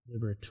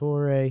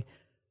Liberatore.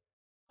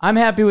 I'm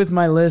happy with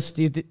my list.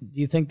 Do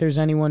you think there's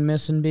anyone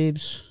missing,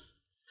 Beebs?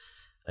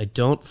 I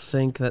don't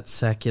think that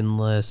second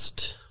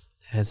list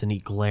has any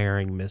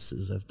glaring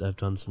misses. I've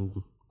done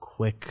some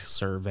quick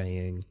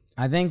surveying.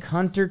 I think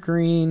Hunter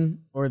Green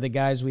or the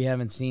guys we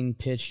haven't seen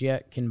pitch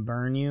yet can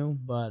burn you,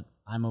 but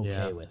I'm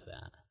okay with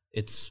that.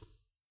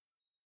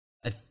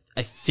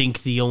 I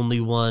think the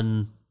only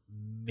one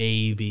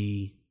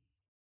maybe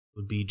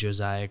would be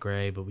Josiah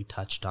Gray, but we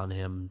touched on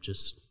him.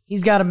 Just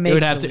he's got to make.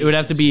 It would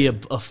have to be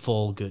a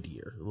full good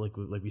year, like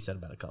we said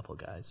about a couple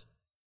of guys.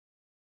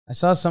 I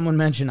saw someone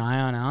mention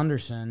Ion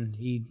Anderson.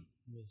 He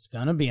was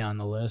gonna be on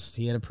the list.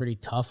 He had a pretty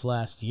tough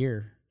last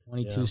year.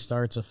 22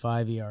 starts, a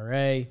 5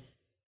 ERA.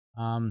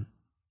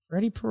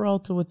 Freddie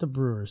Peralta with the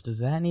Brewers. Does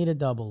that need a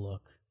double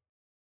look?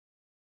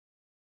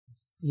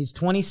 He's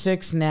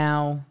 26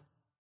 now.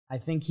 I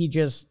think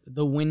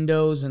the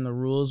windows and the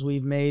rules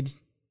we've made,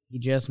 he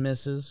just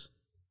misses.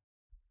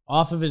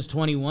 Off of his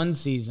 21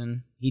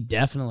 season, he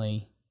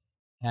definitely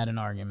had an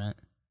argument.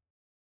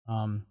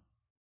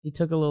 He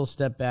took a little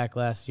step back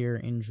last year,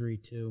 injury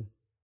too.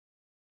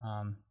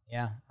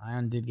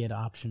 Ion did get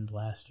optioned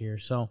last year.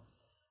 So,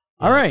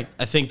 all right.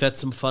 I think that's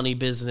some funny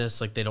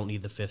business. Like, they don't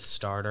need the 5th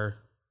starter.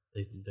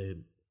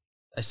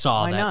 I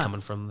saw Why that not?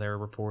 coming from their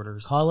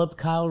reporters. Call up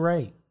Kyle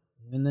Wright.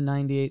 Win the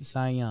 98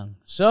 Cy Young.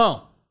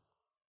 So,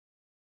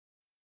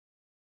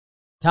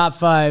 top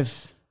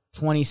 5,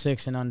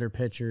 26 and under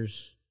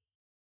pitchers.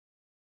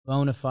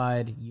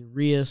 Bonafide,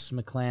 Urias,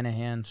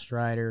 McClanahan,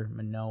 Strider,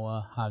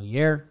 Manoah,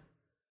 Javier.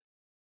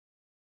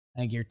 I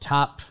think your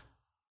top.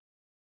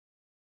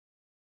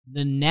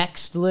 The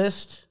next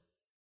list,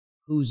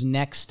 who's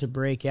next to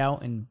break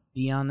out and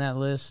be on that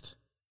list,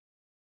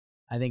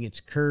 I think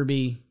it's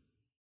Kirby.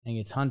 I think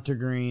it's Hunter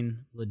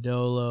Green,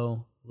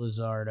 Lodolo,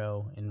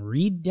 Luzardo, and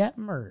Reed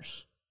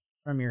Detmers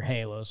from your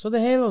Halos. So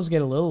the Halos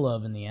get a little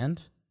love in the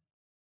end.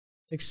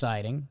 It's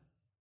exciting.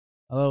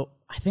 Although,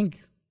 I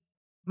think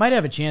might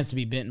have a chance to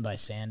be bitten by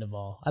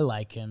Sandoval. I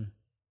like him.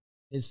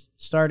 His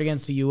start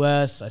against the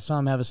U.S., I saw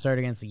him have a start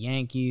against the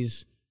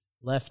Yankees.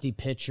 Lefty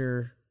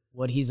pitcher,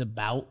 what he's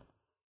about.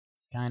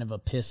 It's kind of a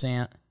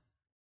pissant.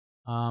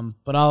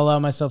 But I'll allow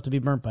myself to be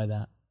burnt by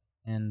that.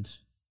 And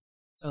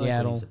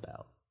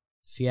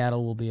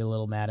Seattle will be a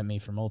little mad at me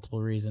for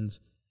multiple reasons.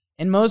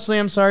 And mostly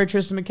I'm sorry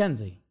Tristan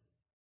McKenzie.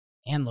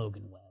 And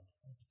Logan Webb.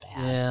 That's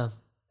bad. Yeah.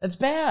 That's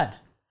bad.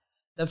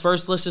 That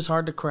first list is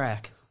hard to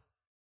crack.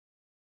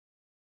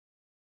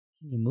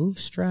 Can you move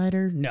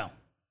Strider? No.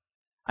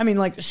 I mean,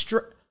 like,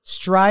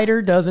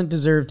 Strider doesn't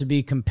deserve to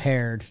be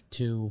compared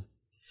to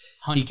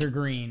Hunter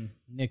Green,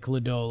 Nick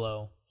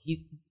Lodolo.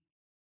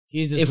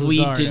 If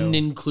we didn't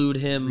include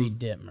him, Reed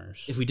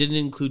Detmers. If we didn't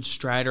include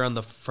Strider on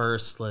the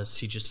first list,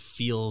 he just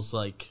feels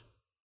like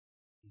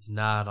he's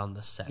not on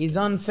the second. He's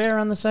unfair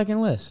on the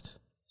second list.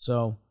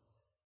 So,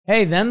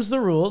 hey, them's the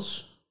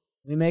rules.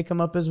 We make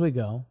them up as we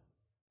go.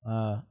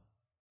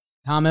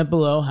 Comment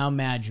below how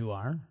mad you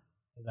are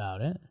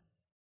about it.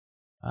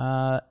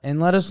 And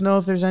let us know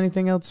if there's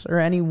anything else or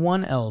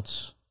anyone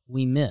else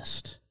we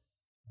missed.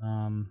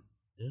 Yeah.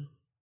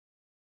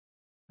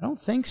 I don't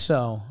think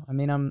so. I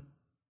mean,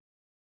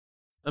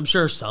 I'm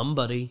sure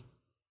somebody,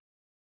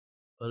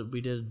 but I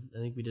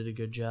think we did a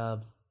good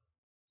job.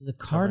 Do the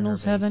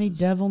Cardinals have any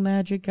Devil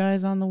Magic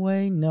guys on the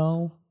way?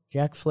 No.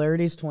 Jack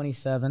Flaherty's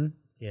 27.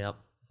 Yep.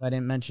 If I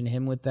didn't mention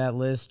him with that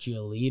list,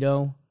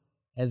 Giolito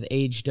has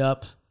aged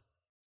up.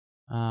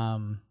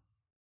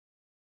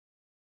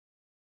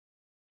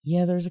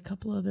 Yeah, there's a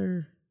couple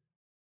other.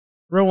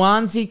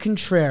 Roansy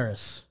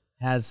Contreras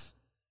has,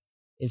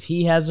 if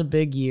he has a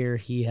big year,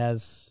 he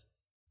has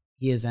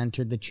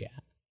entered the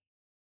chat.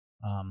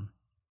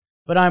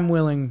 But I'm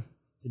willing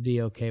to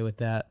be okay with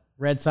that.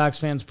 Red Sox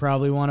fans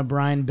probably want a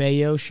Brian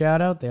Bayo shout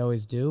out. They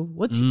always do.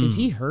 Is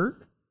he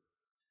hurt?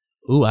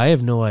 Ooh, I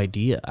have no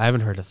idea. I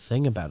haven't heard a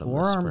thing about him.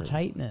 Forearm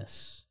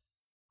tightness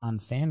on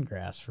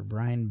Fangraphs for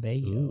Brian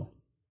Bayo. Ooh.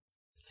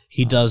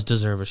 He does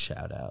deserve a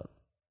shout out.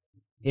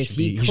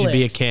 He should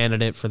be a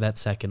candidate for that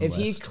second list.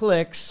 If he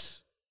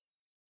clicks,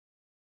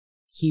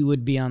 he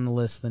would be on the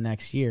list the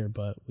next year,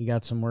 but we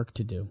got some work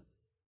to do.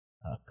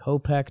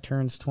 Kopech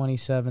turns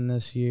 27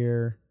 this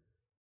year.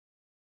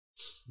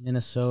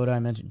 Minnesota, I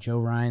mentioned Joe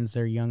Ryan's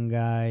their young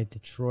guy.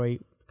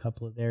 Detroit, a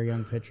couple of their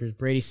young pitchers.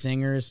 Brady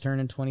Singer is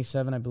turning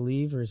 27, I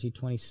believe, or is he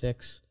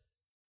 26?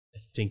 I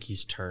think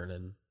he's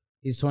turning.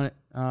 He's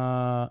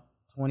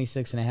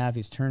 26 and a half.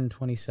 He's turned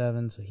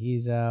 27, so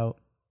he's out.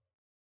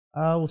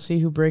 We'll see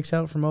who breaks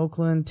out from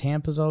Oakland.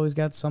 Tampa's always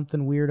got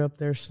something weird up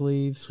their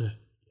sleeve.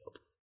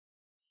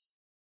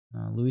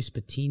 Luis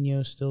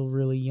Patino's still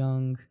really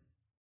young.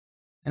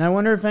 And I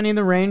wonder if any of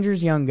the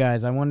Rangers young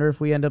guys, I wonder if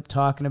we end up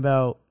talking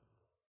about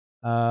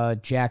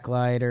Jack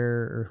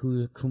Leiter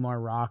or Kumar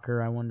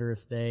Rocker. I wonder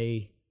if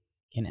they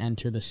can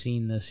enter the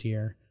scene this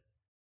year.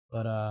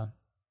 But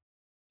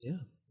yeah,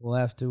 we'll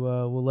have to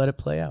we'll let it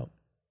play out.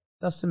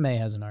 Dustin May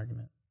has an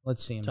argument.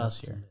 Let's see him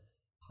this year.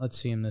 Let's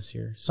see him this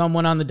year.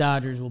 Someone on the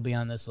Dodgers will be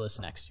on this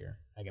list next year.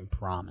 I can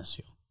promise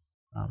you.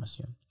 Promise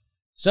you.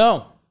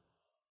 So,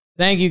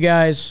 thank you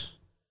guys.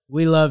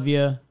 We love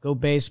you. Go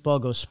baseball.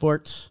 Go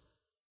sports.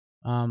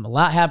 A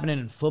lot happening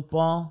in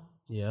football.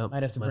 Yeah,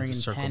 might have to bring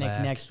in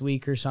Panic next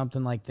week or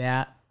something like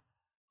that.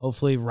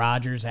 Hopefully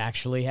Rodgers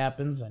actually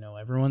happens. I know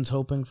everyone's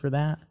hoping for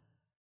that.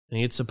 I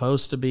think it's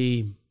supposed to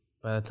be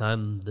by the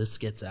time this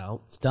gets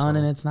out. It's done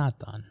and it's not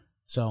done.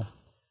 So,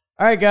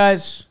 all right,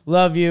 guys.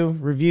 Love you.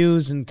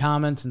 Reviews and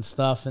comments and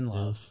stuff and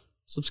love.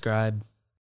 Subscribe.